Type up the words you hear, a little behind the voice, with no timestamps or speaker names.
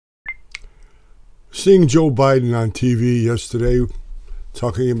Seeing Joe Biden on TV yesterday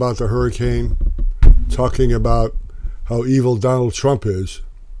talking about the hurricane, talking about how evil Donald Trump is,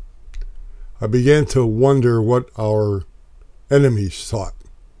 I began to wonder what our enemies thought,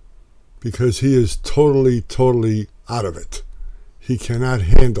 because he is totally out of it. He cannot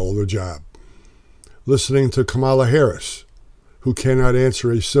handle the job. Listening to Kamala Harris, who cannot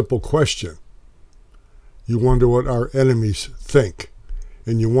answer a simple question, you wonder what our enemies think,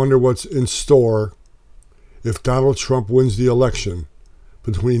 and you wonder what's in store if Donald Trump wins the election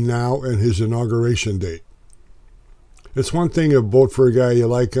between now and his inauguration date. It's one thing to vote for a guy, you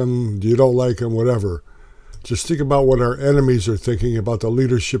like him, you don't like him, whatever. Just think about what our enemies are thinking about the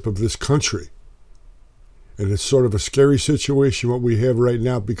leadership of this country. And it's sort of a scary situation what we have right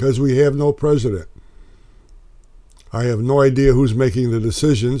now, because we have no president. I have no idea who's making the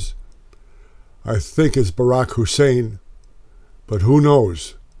decisions. I think it's Barack Hussein, but who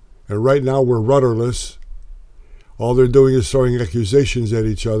knows? And right now we're rudderless. All they're doing is throwing accusations at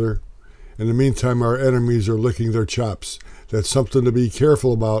each other. In the meantime, our enemies are licking their chops. That's something to be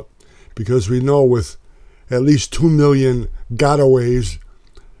careful about, because we know with at least 2 million gotaways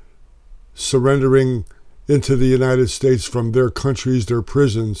surrendering into the United States from their countries, their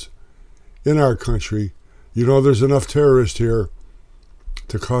prisons, in our country, you know there's enough terrorists here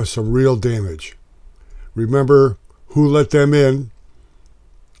to cause some real damage. Remember who let them in?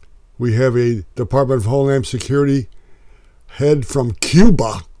 We have a Department of Homeland Security head from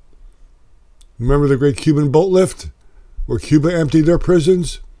Cuba. Remember the great Cuban boat lift, where Cuba emptied their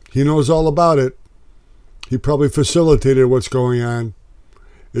prisons? He knows all about it. He probably facilitated what's going on.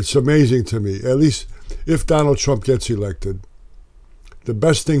 It's amazing to me. At least if Donald Trump gets elected, the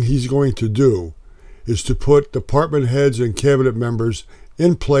best thing he's going to do is to put department heads and cabinet members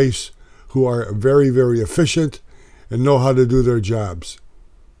in place who are very efficient and know how to do their jobs.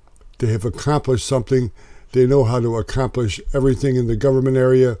 They have accomplished something. They know how to accomplish everything in the government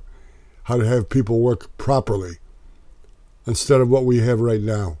area, how to have people work properly, instead of what we have right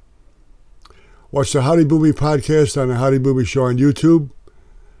now. Watch the Howdy Booby podcast on the Howdy Booby Show on YouTube.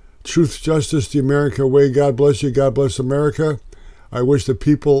 Truth, Justice, the American Way. God bless you. God bless America. I wish the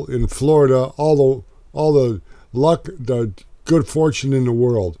people in Florida all the luck, the good fortune in the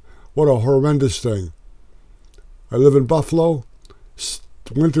world. What a horrendous thing. I live in Buffalo.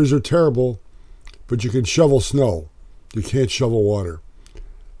 Winters are terrible, but you can shovel snow. You can't shovel water.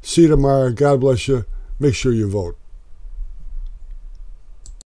 See you tomorrow. God bless you. Make sure you vote.